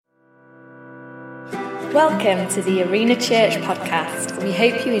Welcome to the Arena Church podcast. We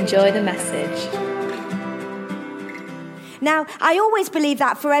hope you enjoy the message. Now, I always believe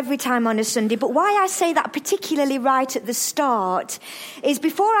that for every time on a Sunday, but why I say that particularly right at the start is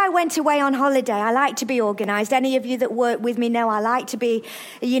before I went away on holiday, I like to be organised. Any of you that work with me know I like to be,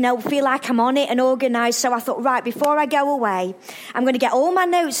 feel like I'm on it and organised. So I thought, right, before I go away, I'm going to get all my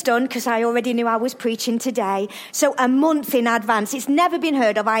notes done because I already knew I was preaching today. So a month in advance. It's never been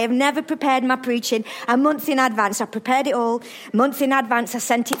heard of. I have never prepared my preaching a month in advance. I prepared it all. A month in advance, I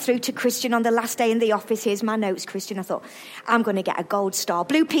sent it through to Christian on the last day in the office. Here's my notes, Christian. I thought, I'm going to get a gold star,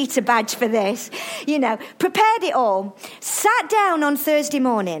 Blue Peter badge for this. Prepared it all. Sat down on Thursday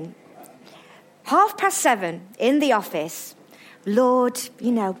morning, 7:30 in the office. Lord,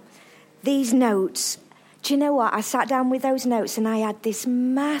 these notes. Do you know what? I sat down with those notes and I had this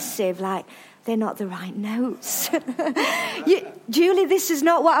massive, they're not the right notes. Julie, this is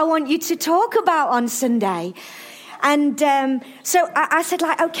not what I want you to talk about on Sunday. And so I said,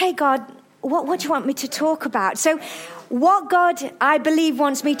 okay, God, what do you want me to talk about? So what God, I believe,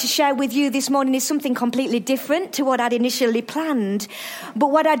 wants me to share with you this morning is something completely different to what I'd initially planned. But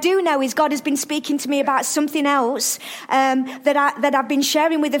what I do know is God has been speaking to me about something else that I've been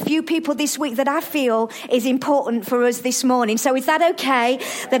sharing with a few people this week that I feel is important for us this morning. So is that okay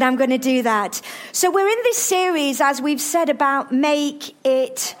that I'm going to do that? So we're in this series, as we've said, about Make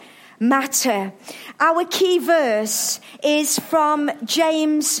It Matter. Our key verse is from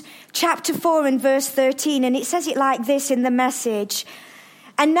James chapter 4 and verse 13, and it says it like this in the Message.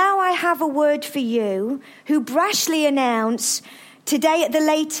 And now I have a word for you who brashly announce, today at the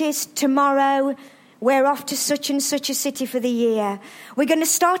latest, tomorrow, we're off to such and such a city for the year. We're going to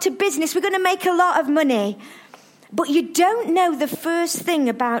start a business. We're going to make a lot of money. But you don't know the first thing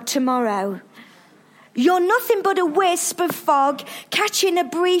about tomorrow. You're nothing but a wisp of fog catching a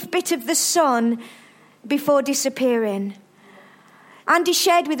brief bit of the sun before disappearing. Andy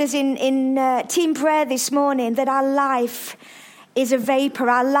shared with us in team prayer this morning that our life is a vapor.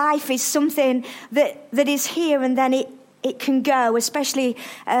 Our life is something that is here and then it can go, especially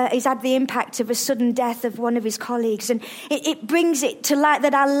he's had the impact of a sudden death of one of his colleagues. And it brings it to light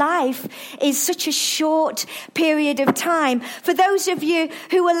that our life is such a short period of time. For those of you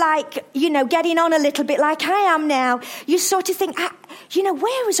who are getting on a little bit like I am now, you sort of think,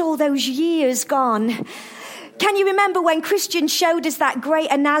 where has all those years gone? Can you remember when Christian showed us that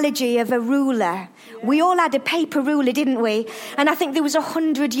great analogy of a ruler? We all had a paper ruler, didn't we? And I think there was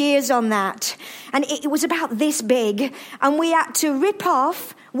 100 years on that. And it was about this big. And we had to rip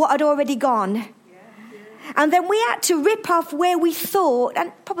off what had already gone. And then we had to rip off where we thought,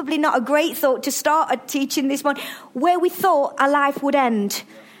 and probably not a great thought to start a teaching this morning, where we thought our life would end.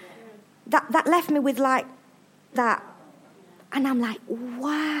 That left me with that. And I'm like,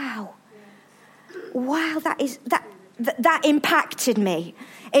 wow, that impacted me.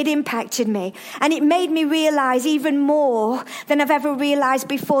 It impacted me. And it made me realize even more than I've ever realized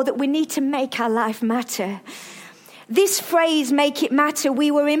before that we need to make our life matter. This phrase, make it matter,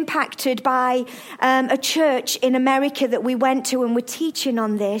 we were impacted by a church in America that we went to and were teaching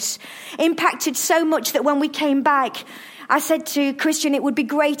on this. Impacted so much that when we came back, I said to Christian, it would be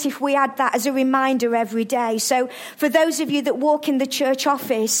great if we had that as a reminder every day. So for those of you that walk in the church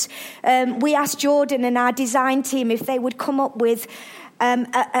office, we asked Jordan and our design team if they would come up with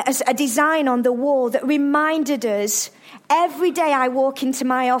a design on the wall that reminded us every day I walk into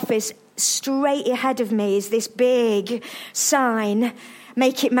my office, straight ahead of me is this big sign,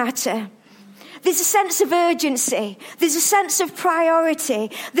 make it matter. There's a sense of urgency. There's a sense of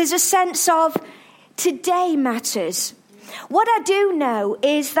priority. There's a sense of today matters. What I do know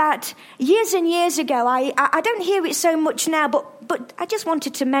is that years and years ago, I don't hear it so much now, but I just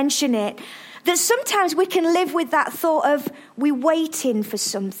wanted to mention it, that sometimes we can live with that thought of we waiting for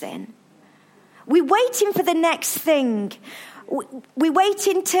something. We waiting for the next thing. We wait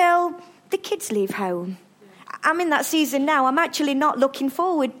until the kids leave home. I'm in that season now. I'm actually not looking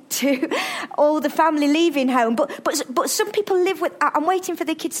forward to all the family leaving home. But some people live with, I'm waiting for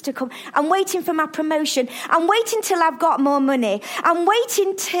the kids to come. I'm waiting for my promotion. I'm waiting till I've got more money. I'm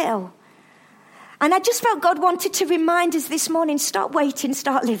waiting till. And I just felt God wanted to remind us this morning, stop waiting,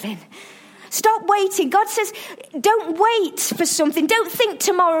 start living. Stop waiting. God says, don't wait for something. Don't think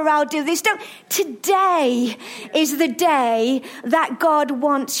tomorrow I'll do this. Today is the day that God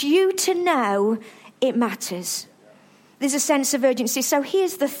wants you to know it matters. There's a sense of urgency. So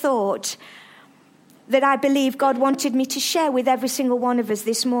here's the thought that I believe God wanted me to share with every single one of us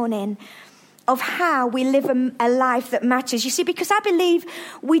this morning of how we live a life that matters. You see, because I believe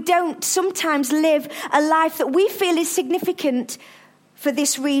we don't sometimes live a life that we feel is significant for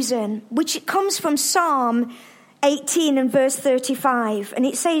this reason, which comes from Psalm 18 and verse 35. And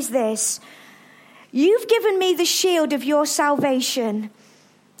it says this: "You've given me the shield of your salvation.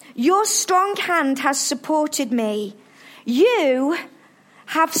 Your strong hand has supported me. You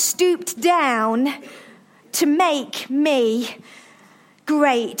have stooped down to make me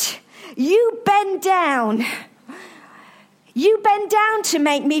great." You bend down. You bend down to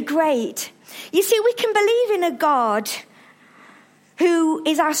make me great. You see, we can believe in a God who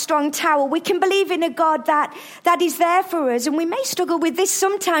is our strong tower. We can believe in a God that is there for us. And we may struggle with this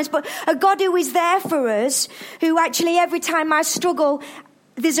sometimes, but a God who is there for us, who actually every time I struggle,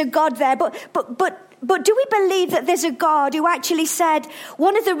 there's a God there. But do we believe that there's a God who actually said,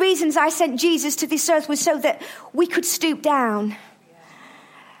 one of the reasons I sent Jesus to this earth was so that we could stoop down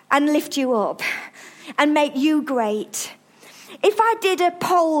and lift you up and make you great? If I did a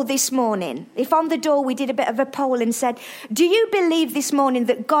poll this morning, if on the door we did a bit of a poll and said, do you believe this morning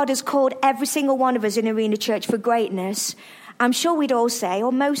that God has called every single one of us in Arena Church for greatness? I'm sure we'd all say,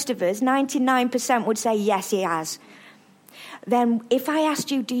 or most of us, 99% would say, yes, he has. Then if I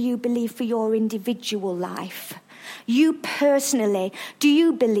asked you, do you believe for your individual life? You personally, do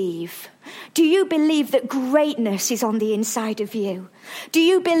you believe? Do you believe that greatness is on the inside of you? Do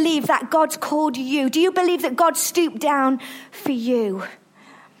you believe that God's called you? Do you believe that God stooped down for you?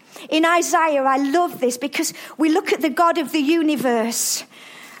 In Isaiah, I love this because we look at the God of the universe.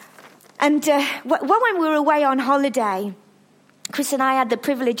 And when we were away on holiday, Chris and I had the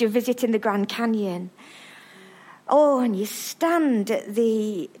privilege of visiting the Grand Canyon. Oh, and you stand at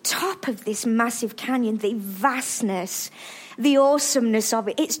the top of this massive canyon, the vastness, the awesomeness of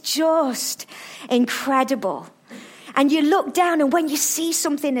it. It's just incredible. And you look down, and when you see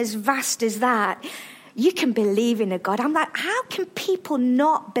something as vast as that, you can believe in a God. I'm like, how can people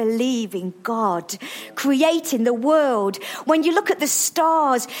not believe in God creating the world? When you look at the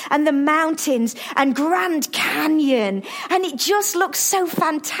stars and the mountains and Grand Canyon, and it just looks so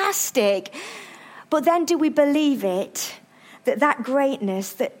fantastic. But then do we believe it, that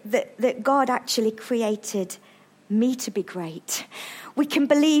greatness, that God actually created me to be great? We can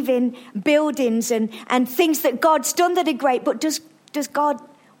believe in buildings and things that God's done that are great, but does God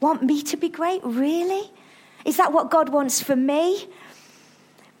want me to be great? Really? Is that what God wants for me?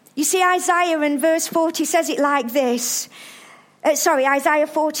 You see, Isaiah in verse 40 says it like this. Isaiah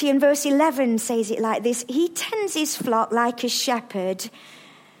 40 and verse 11 says it like this. He tends his flock like a shepherd.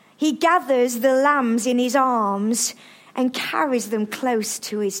 He gathers the lambs in his arms and carries them close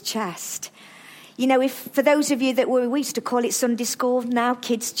to his chest. You know, for those of you that we used to call it Sunday school, now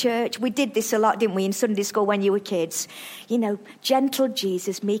kids' church. We did this a lot, didn't we, in Sunday school when you were kids? You know, gentle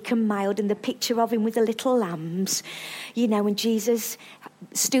Jesus, meek and mild, and the picture of him with the little lambs. You know, and Jesus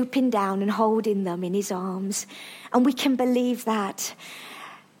stooping down and holding them in his arms. And we can believe that.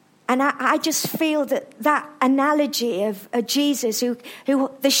 And I just feel that analogy of Jesus, who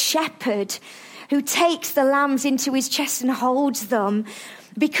the shepherd, who takes the lambs into his chest and holds them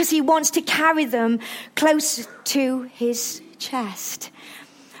because he wants to carry them close to his chest.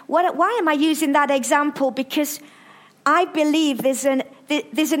 Why am I using that example? Because I believe there's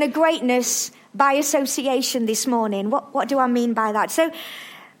a greatness by association this morning. What do I mean by that? So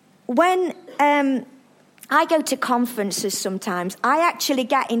when I go to conferences sometimes, I actually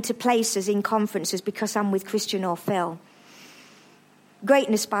get into places in conferences because I'm with Christian or Phil.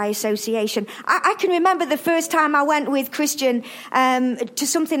 Greatness by association. I can remember the first time I went with Christian to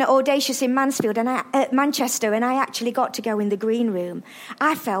something at Audacious in Mansfield at Manchester, and I actually got to go in the green room.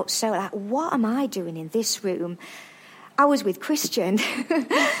 I felt so like, what am I doing in this room? I was with Christian.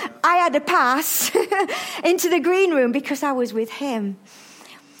 I had a pass into the green room because I was with him.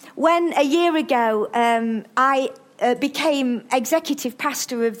 When a year ago I became executive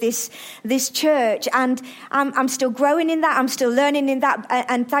pastor of this church, and I'm still growing in that, I'm still learning in that,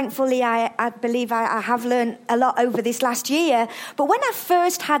 and thankfully I believe I have learned a lot over this last year. But when I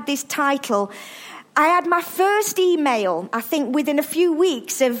first had this title, I had my first email, I think within a few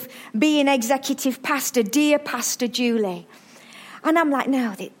weeks of being executive pastor, "Dear Pastor Julie." And I'm like,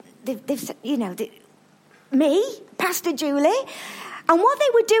 no, me, Pastor Julie? And what they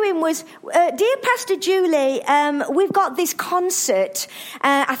were doing was, "Dear Pastor Julie, we've got this concert.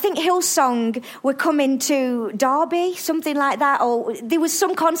 I think Hillsong were coming to Derby, something like that, or there was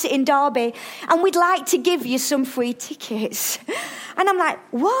some concert in Derby, and we'd like to give you some free tickets." And I'm like,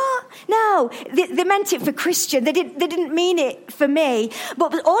 what? No, they meant it for Christian. They didn't mean it for me.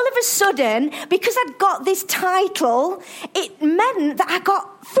 But all of a sudden, because I'd got this title, it meant that I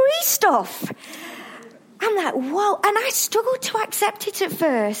got free stuff. I'm like, whoa. And I struggled to accept it at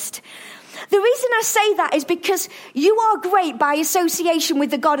first. The reason I say that is because you are great by association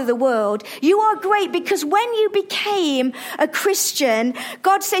with the God of the world. You are great because when you became a Christian,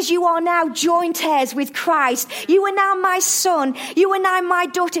 God says you are now joint heirs with Christ. You are now my son. You are now my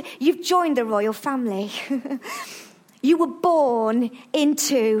daughter. You've joined the royal family. You were born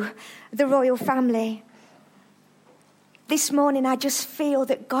into the royal family. This morning, I just feel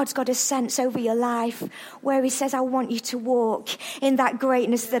that God's got a sense over your life where he says, I want you to walk in that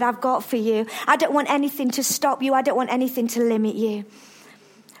greatness that I've got for you. I don't want anything to stop you. I don't want anything to limit you.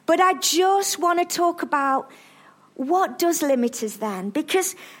 But I just want to talk about what does limit us then?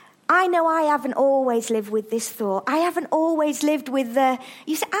 Because I know I haven't always lived with this thought. I haven't always lived with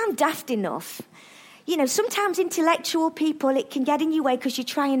you say, I'm daft enough. You know, sometimes intellectual people, it can get in your way because you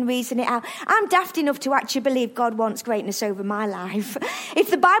try and reason it out. I'm daft enough to actually believe God wants greatness over my life. If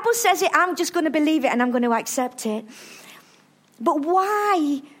the Bible says it, I'm just going to believe it and I'm going to accept it. But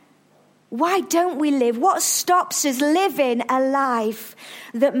why don't we live? What stops us living a life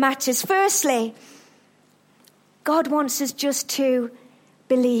that matters? Firstly, God wants us just to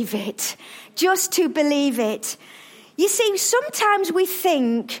believe it. Just to believe it. You see, sometimes we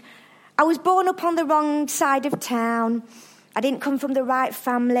think, I was born up on the wrong side of town. I didn't come from the right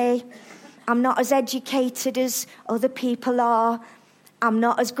family. I'm not as educated as other people are. I'm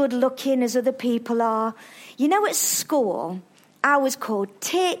not as good looking as other people are. You know, at school, I was called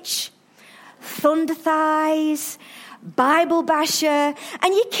Titch, Thunder Thighs, Bible Basher.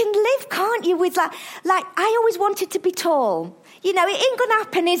 And you can live, can't you, with like I always wanted to be tall. You know, it ain't going to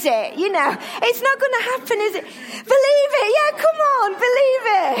happen, is it? You know, it's not going to happen, is it? Believe it. Yeah, come on, believe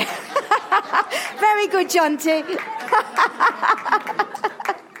it. Very good, John T.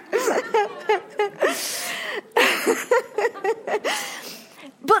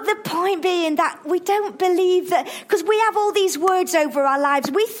 But the point being that we don't believe that, because we have all these words over our lives.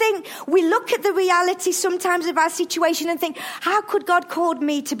 We look at the reality sometimes of our situation and think, how could God call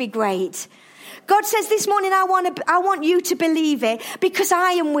me to be great? God says this morning, I want you to believe it because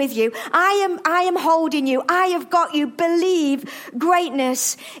I am with you. I am holding you. I have got you. Believe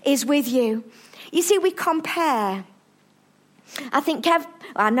greatness is with you. You see, we compare. I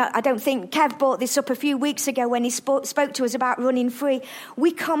don't think Kev brought this up a few weeks ago when he spoke to us about running free.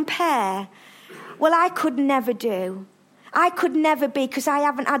 We compare. Well, I could never do. I could never be because I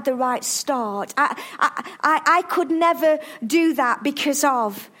haven't had the right start. I could never do that because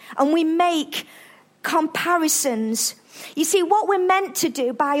of. And we make comparisons. You see, what we're meant to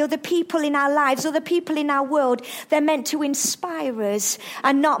do by other people in our lives, other people in our world, they're meant to inspire us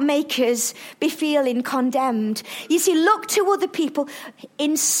and not make us be feeling condemned. You see, look to other people,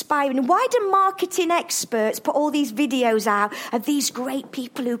 inspiring. Why do marketing experts put all these videos out of these great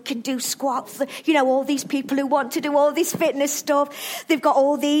people who can do squats? You know, all these people who want to do all this fitness stuff. They've got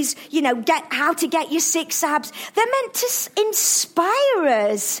all these, you know, how to get your 6 abs. They're meant to inspire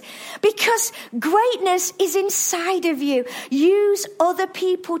us because greatness is inside of you. Use other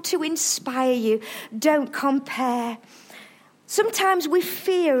people to inspire you. Don't compare. Sometimes we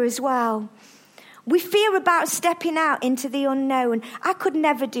fear as well. We fear about stepping out into the unknown. I could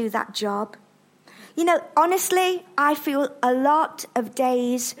never do that job. You know, honestly, I feel a lot of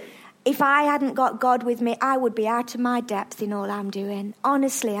days, if I hadn't got God with me, I would be out of my depth in all I'm doing.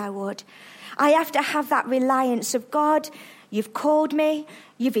 Honestly, I would. I have to have that reliance of God. You've called me.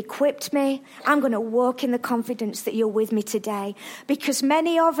 You've equipped me. I'm going to walk in the confidence that you're with me today. Because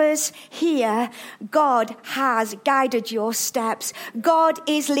many of us here, God has guided your steps. God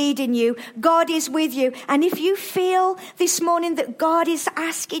is leading you. God is with you. And if you feel this morning that God is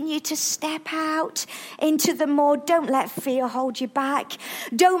asking you to step out into the more, don't let fear hold you back.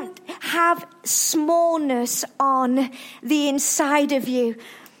 Don't have smallness on the inside of you.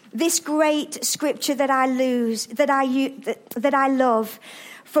 This great scripture that I love,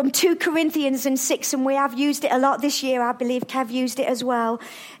 from 2 Corinthians 6, and we have used it a lot this year. I believe Kev used it as well.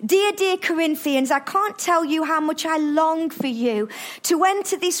 Dear Corinthians, I can't tell you how much I long for you to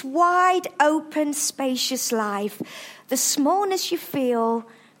enter this wide open, spacious life. The smallness you feel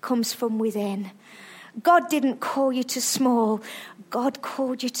comes from within. God didn't call you to small. God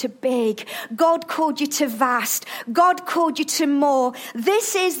called you to big. God called you to vast. God called you to more.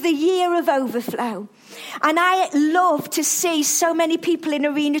 This is the year of overflow. And I love to see so many people in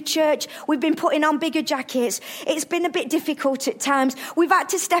Arena Church. We've been putting on bigger jackets. It's been a bit difficult at times. We've had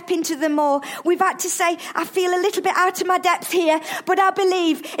to step into the more. We've had to say, I feel a little bit out of my depth here, but I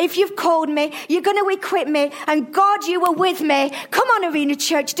believe if you've called me, you're going to equip me. And God, you are with me. Come on, Arena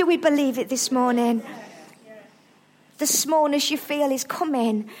Church. Do we believe it this morning? The smallness you feel is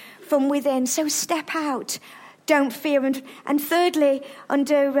coming from within. So step out. don't fear. And thirdly,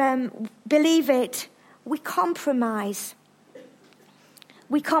 under believe it, we compromise.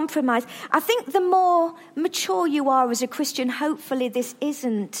 We compromise. I think the more mature you are as a Christian, hopefully this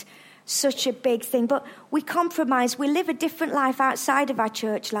isn't such a big thing, but we compromise. We live a different life outside of our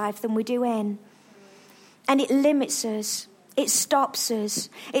church life than we do in. And it limits us. It stops us.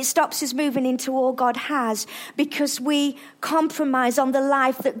 It stops us moving into all God has because we compromise on the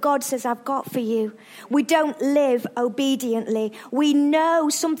life that God says, I've got for you. We don't live obediently. We know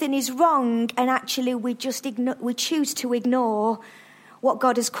something is wrong, and actually we choose to ignore what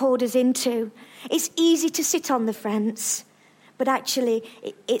God has called us into. It's easy to sit on the fence, but actually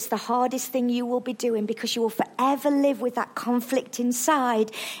it's the hardest thing you will be doing because you will forever live with that conflict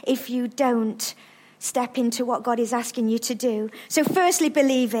inside if you don't step into what God is asking you to do. So firstly,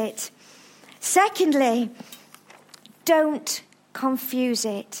 believe it. Secondly, don't confuse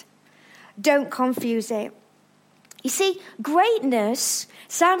it. Don't confuse it. You see, greatness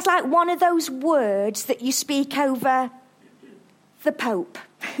sounds like one of those words that you speak over the Pope,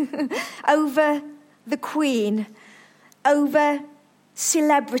 over the Queen, over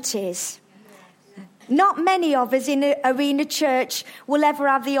celebrities. Not many of us in Arena Church will ever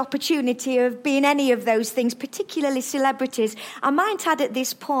have the opportunity of being any of those things, particularly celebrities. I might add at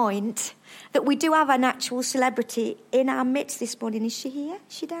this point that we do have an actual celebrity in our midst this morning. Is she here?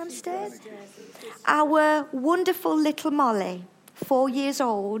 Is she downstairs? Our wonderful little Molly, 4 years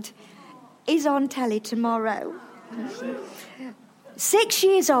old, is on telly tomorrow. 6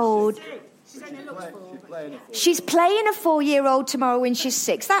 years old. She's playing a 4-year-old tomorrow when she's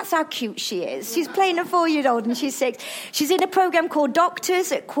 6. That's how cute she is. She's playing a 4-year-old and she's 6. She's in a programme called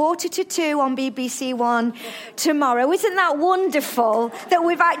Doctors at 1:45 on BBC One tomorrow. Isn't that wonderful that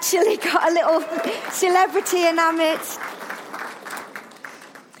we've actually got a little celebrity in our midst?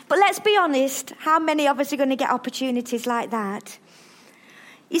 But let's be honest, how many of us are going to get opportunities like that?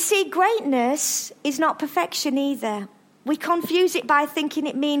 You see, greatness is not perfection either. We confuse it by thinking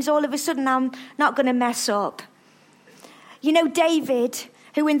it means all of a sudden I'm not going to mess up. You know, David,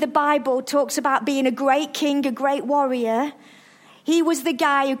 who in the Bible talks about being a great king, a great warrior, he was the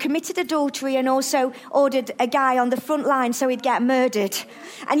guy who committed adultery and also ordered a guy on the front line so he'd get murdered.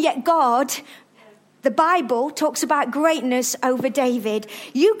 And yet God, the Bible, talks about greatness over David.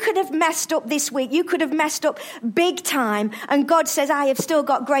 You could have messed up this week. You could have messed up big time. And God says, I have still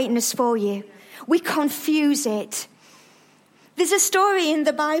got greatness for you. We confuse it. There's a story in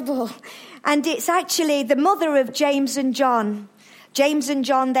the Bible, and it's actually the mother of James and John. James and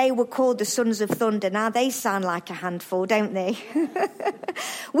John, they were called the sons of thunder. Now, they sound like a handful, don't they?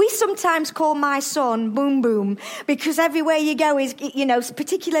 We sometimes call my son Boom Boom, because everywhere you go is, you know,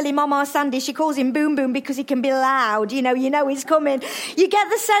 particularly Mama Sandy, she calls him Boom Boom because he can be loud. You know he's coming. You get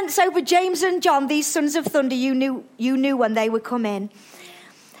the sense over James and John, these sons of thunder, you knew when they were coming.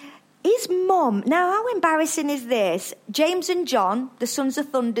 His mum, now how embarrassing is this? James and John, the sons of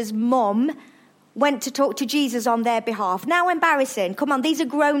thunder's mum, went to talk to Jesus on their behalf. Now embarrassing. Come on, these are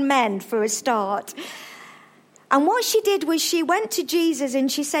grown men for a start. And what she did was she went to Jesus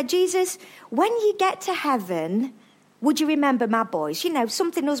and she said, Jesus, when you get to heaven, would you remember my boys? You know,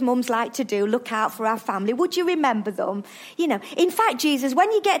 something us mums like to do, look out for our family. Would you remember them? You know, in fact, Jesus,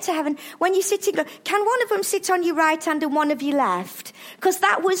 when you get to heaven, when you're sitting, can one of them sit on your right hand and one of your left? Because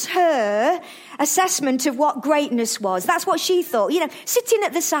that was her assessment of what greatness was. That's what she thought. You know, sitting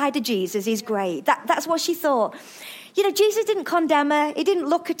at the side of Jesus is great. That's what she thought. You know, Jesus didn't condemn her. He didn't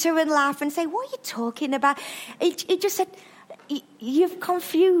look at her and laugh and say, what are you talking about? He just said, you've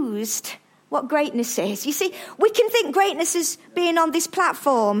confused what greatness is. You see, we can think greatness is being on this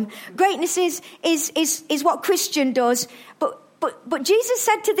platform. Greatness is what Christian does. But Jesus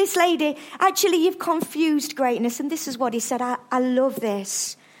said to this lady, actually, you've confused greatness. And this is what he said. I love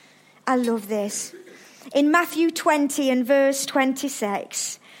this. I love this. In Matthew 20 and verse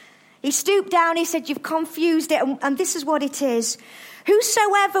 26, he stooped down, he said, you've confused it. And this is what it is.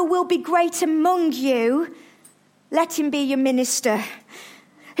 Whosoever will be great among you, let him be your minister.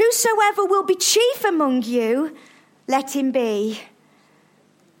 Whosoever will be chief among you, let him be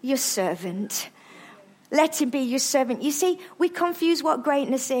your servant. Let him be your servant. You see, we confuse what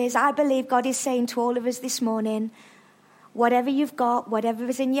greatness is. I believe God is saying to all of us this morning, whatever you've got, whatever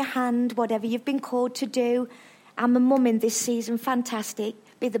is in your hand, whatever you've been called to do, I'm a mum in this season, fantastic.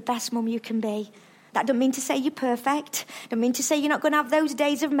 Be the best mum you can be. That don't mean to say you're perfect. Don't mean to say you're not going to have those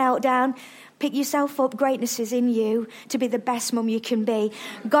days of meltdown. Pick yourself up. Greatness is in you to be the best mum you can be.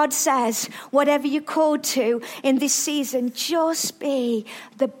 God says, whatever you're called to in this season, just be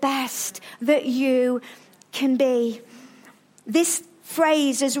the best that you can be. This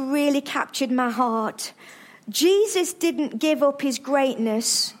phrase has really captured my heart. Jesus didn't give up his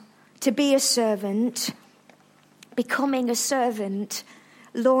greatness to be a servant. Becoming a servant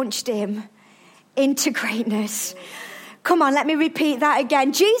launched him into greatness. Come on, let me repeat that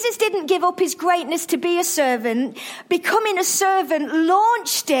again. Jesus didn't give up his greatness to be a servant. Becoming a servant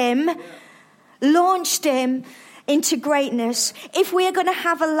launched him into greatness. If we are going to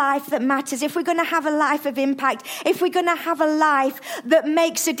have a life that matters, if we're going to have a life of impact, if we're going to have a life that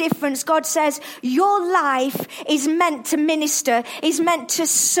makes a difference, God says your life is meant to minister, is meant to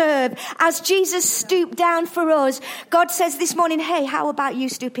serve. As Jesus stooped down for us, God says this morning, hey, how about you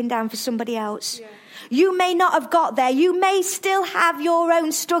stooping down for somebody else? Yeah. You may not have got there. You may still have your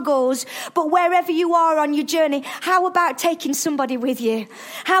own struggles, but wherever you are on your journey, how about taking somebody with you?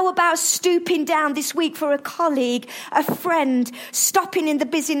 How about stooping down this week for a colleague, a friend, stopping in the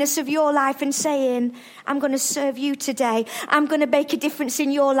busyness of your life and saying, I'm going to serve you today. I'm going to make a difference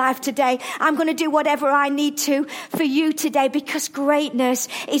in your life today. I'm going to do whatever I need to for you today, because greatness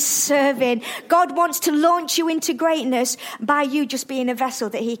is serving. God wants to launch you into greatness by you just being a vessel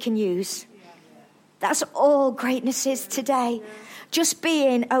that he can use. That's all greatness is today. Just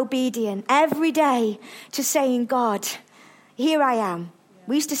being obedient every day to saying, God, here I am.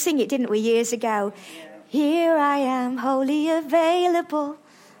 We used to sing it, didn't we, years ago? Here I am, wholly available.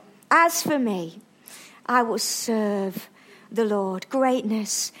 As for me, I will serve the Lord.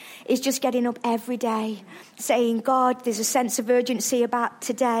 Greatness is just getting up every day, saying, God, there's a sense of urgency about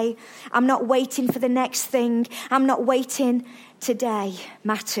today. I'm not waiting for the next thing. I'm not waiting. Today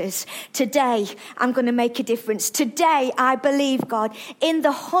matters. Today, I'm going to make a difference. Today, I believe, God, in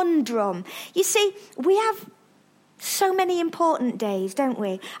the humdrum. You see, we have so many important days, don't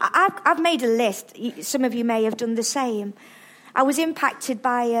we? I've made a list. Some of you may have done the same. I was impacted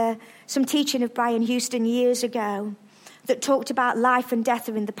by some teaching of Brian Houston years ago that talked about life and death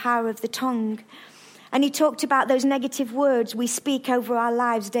are in the power of the tongue. And he talked about those negative words we speak over our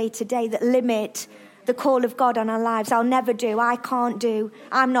lives day to day that limit the call of God on our lives. I'll never do. I can't do.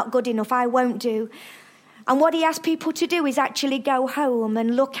 I'm not good enough. I won't do. And what he asked people to do is actually go home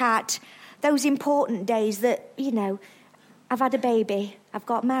and look at those important days that, you know, I've had a baby. I've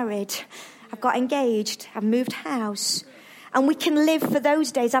got married. I've got engaged. I've moved house. And we can live for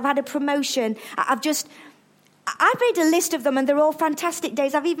those days. I've had a promotion. I've made a list of them, and they're all fantastic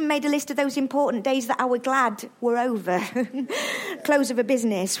days. I've even made a list of those important days that I was glad were over. Close of a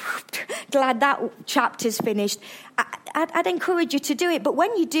business. Glad that chapter's finished. I'd encourage you to do it, but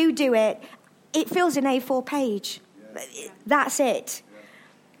when you do it, it fills an A4 page. That's it.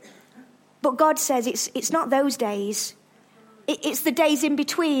 But God says it's not those days. It's the days in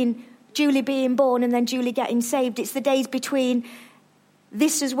between Julie being born and then Julie getting saved. It's the days between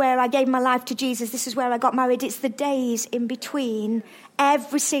this is where I gave my life to Jesus. This is where I got married. It's the days in between,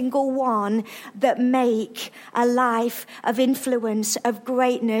 every single one, that make a life of influence, of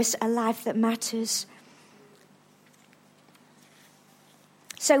greatness, a life that matters.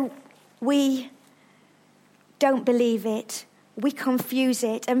 So we don't believe it. We confuse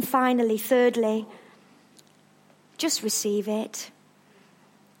it. And finally, thirdly, just receive it.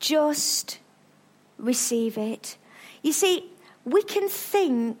 Just receive it. You see, we can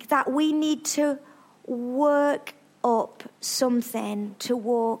think that we need to work up something to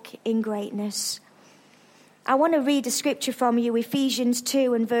walk in greatness. I want to read a scripture from you, Ephesians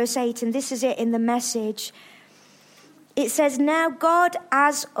 2 and verse 8, and this is it in the Message. It says, now God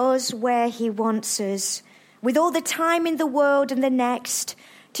has us where he wants us, with all the time in the world and the next,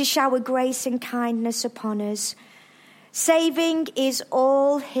 to shower grace and kindness upon us. Saving is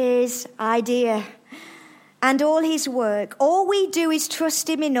all his idea and all his work. All we do is trust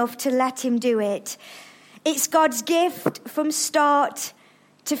him enough to let him do it. It's God's gift from start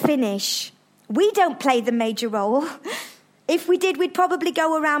to finish. We don't play the major role. If we did, we'd probably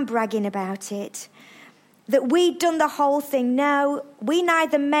go around bragging about it. That we'd done the whole thing. No, we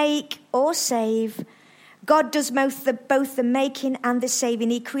neither make or save. God does both the making and the saving.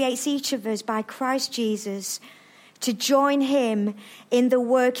 He creates each of us by Christ Jesus to join him in the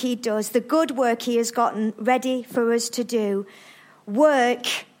work he does, the good work he has gotten ready for us to do. Work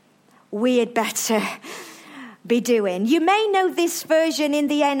we had better be doing. You may know this version in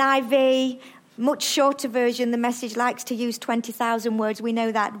the NIV, much shorter version. The Message likes to use 20,000 words, we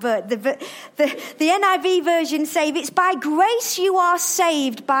know that. But the NIV version says, it's by grace you are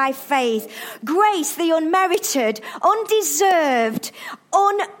saved by faith. Grace, the unmerited, undeserved,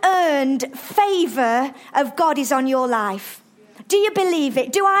 unearned favour of God is on your life. Do you believe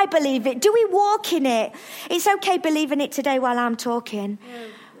it? Do I believe it? Do we walk in it? It's okay believing it today while I'm talking.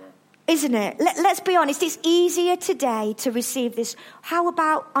 Isn't it? Let's be honest, it's easier today to receive this. How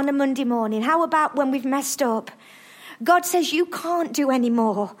about on a Monday morning? How about when we've messed up? God says, you can't do any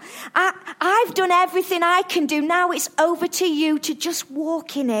more. I've done everything I can do. Now it's over to you to just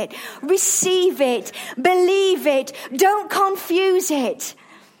walk in it. Receive it. Believe it. Don't confuse it.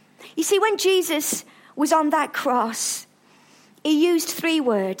 You see, when Jesus was on that cross, he used 3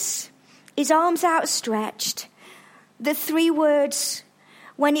 words. His arms outstretched. The 3 words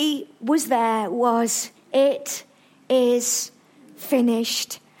when he was there was, it is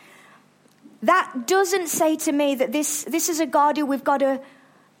finished. That doesn't say to me that this is a God who we've got to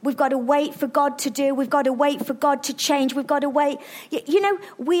wait for God to do. We've got to wait for God to change. We've got to wait. You know,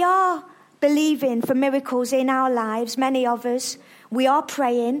 we are believing for miracles in our lives, many of us. We are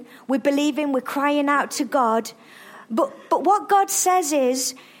praying. We're believing. We're crying out to God. But what God says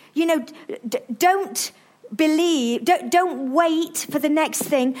is, you know, don't believe, don't wait for the next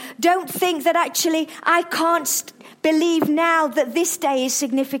thing. Don't think that actually I can't believe now that this day is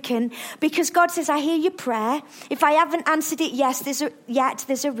significant, because God says, I hear your prayer. If I haven't answered it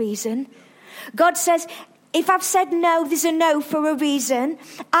there's a reason. God says, if I've said no, there's a no for a reason.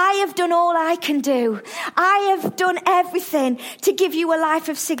 I have done all I can do. I have done everything to give you a life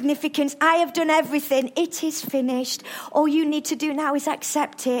of significance. I have done everything. It is finished. All you need to do now is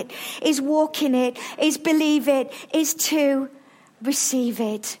accept it, is walk in it, is believe it, is to receive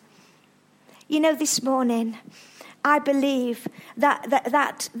it. You know, this morning, I believe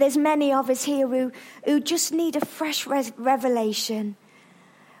that there's many of us here who just need a fresh revelation.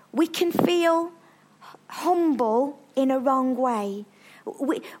 We can feel humble in a wrong way.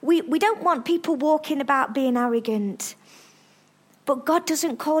 We don't want people walking about being arrogant. But God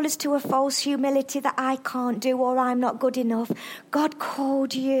doesn't call us to a false humility that I can't do or I'm not good enough. God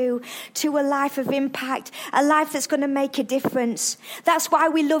called you to a life of impact, a life that's going to make a difference. That's why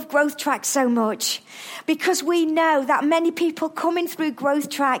we love Growth Track so much. Because we know that many people coming through Growth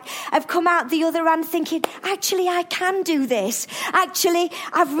Track have come out the other end thinking, actually, I can do this. Actually,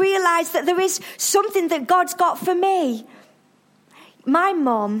 I've realised that there is something that God's got for me. My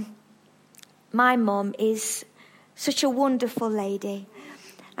mum is such a wonderful lady.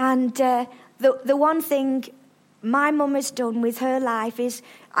 And the one thing my mum has done with her life is,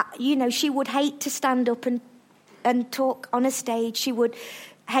 she would hate to stand up and talk on a stage. She would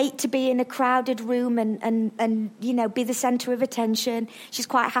hate to be in a crowded room and be the centre of attention. She's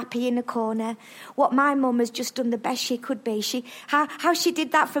quite happy in a corner. What my mum has just done the best she could be. How she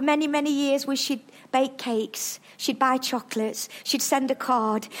did that for many, many years was she'd bake cakes. She'd buy chocolates. She'd send a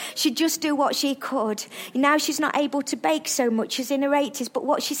card. She'd just do what she could. Now she's not able to bake so much. She's in her 80s. But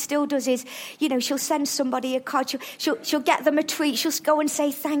what she still does is, she'll send somebody a card. She'll get them a treat. She'll go and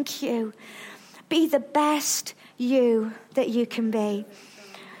say thank you. Be the best you that you can be.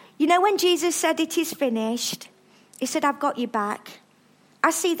 When Jesus said it is finished, he said, I've got you back. I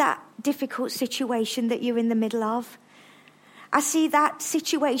see that difficult situation that you're in the middle of. I see that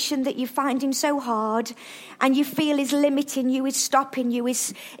situation that you're finding so hard and you feel is limiting you, is stopping you,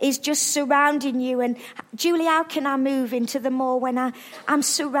 is just surrounding you. And Julie, how can I move into the more when I'm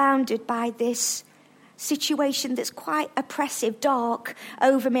surrounded by this situation that's quite oppressive, dark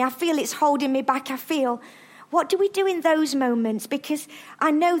over me? I feel it's holding me back. What do we do in those moments? Because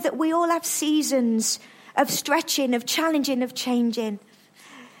I know that we all have seasons of stretching, of challenging, of changing.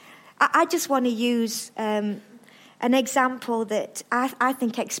 I just want to use an example that I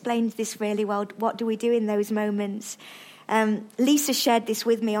think explains this really well. What do we do in those moments? Lisa shared this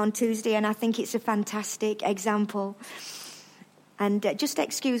with me on Tuesday, and I think it's a fantastic example. And just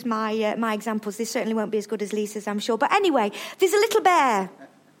excuse my examples. This certainly won't be as good as Lisa's, I'm sure. But anyway, there's a little bear.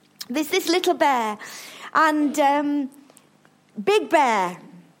 There's this little bear. And Big Bear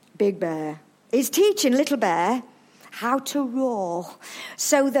is teaching Little Bear how to roar,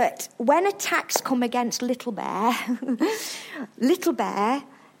 so that when attacks come against Little Bear, Little Bear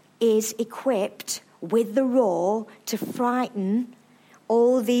is equipped with the roar to frighten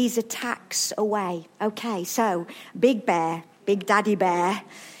all these attacks away. Okay, so Big Bear, Big Daddy Bear,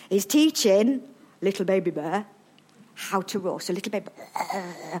 is teaching Little Baby Bear how to roar. So Little Baby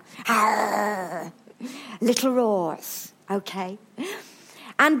Bear, little roars, okay?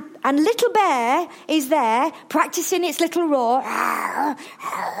 And Little Bear is there practicing its little roar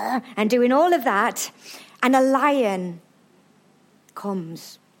and doing all of that. And a lion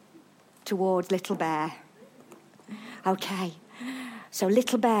comes towards Little Bear. Okay, so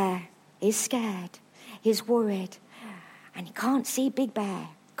Little Bear is scared, he's worried, and he can't see Big Bear.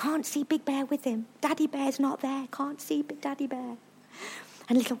 Can't see Big Bear with him. Daddy Bear's not there, can't see Big Daddy Bear.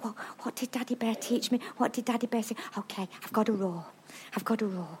 And what did Daddy Bear teach me? What did Daddy Bear say? Okay, I've got to roar. I've got to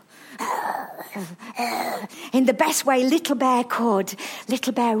roar. In the best way Little Bear could,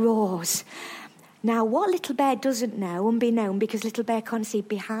 Little Bear roars. Now, what Little Bear doesn't know, unbeknown, because Little Bear can't see,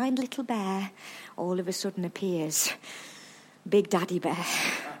 behind Little Bear, all of a sudden appears Big Daddy Bear.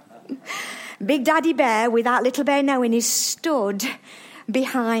 Big Daddy Bear, without Little Bear knowing, is stood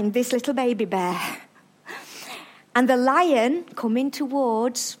behind this little baby bear. And the lion coming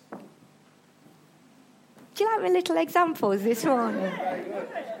towards... Do you like my little examples this morning?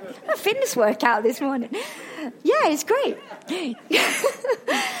 My fitness workout this morning. Yeah, it's great.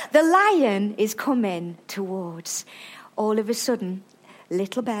 The lion is coming towards. All of a sudden,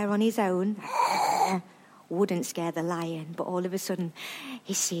 Little Bear on his own wouldn't scare the lion, but all of a sudden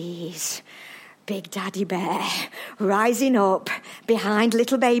he sees Big Daddy Bear rising up behind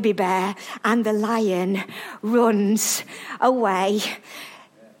Little Baby Bear, and the lion runs away.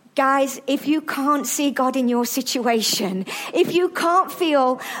 Guys, if you can't see God in your situation, if you can't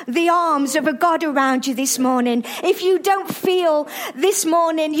feel the arms of a God around you this morning, if you don't feel this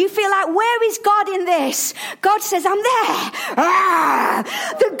morning, you feel like, where is God in this? God says, I'm there.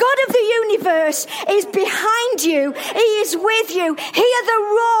 The God of the universe is behind you. He is with you. Hear the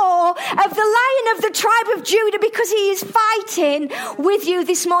roar of the Lion of the tribe of Judah, because he is fighting with you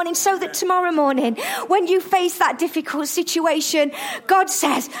this morning, so that tomorrow morning, when you face that difficult situation, God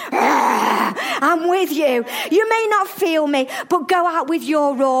says, I'm with you. You may not feel me, but go out with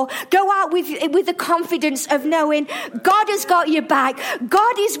your roar. Go out with the confidence of knowing God has got your back.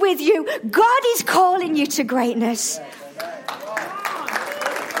 God is with you. God is calling you to greatness.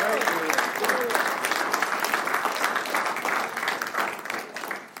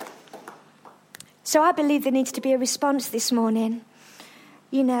 So I believe there needs to be a response this morning.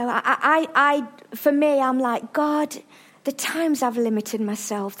 You know, I for me, I'm like, God, the times I've limited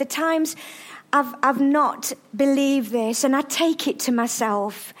myself, the times I've not believed this, and I take it to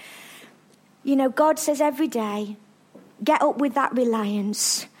myself. You know, God says every day, get up with that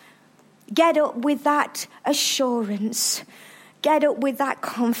reliance. Get up with that assurance. Get up with that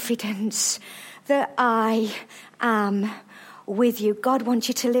confidence that I am with you. God wants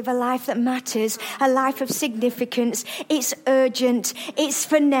you to live a life that matters, a life of significance. It's urgent. It's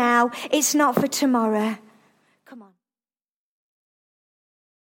for now. It's not for tomorrow.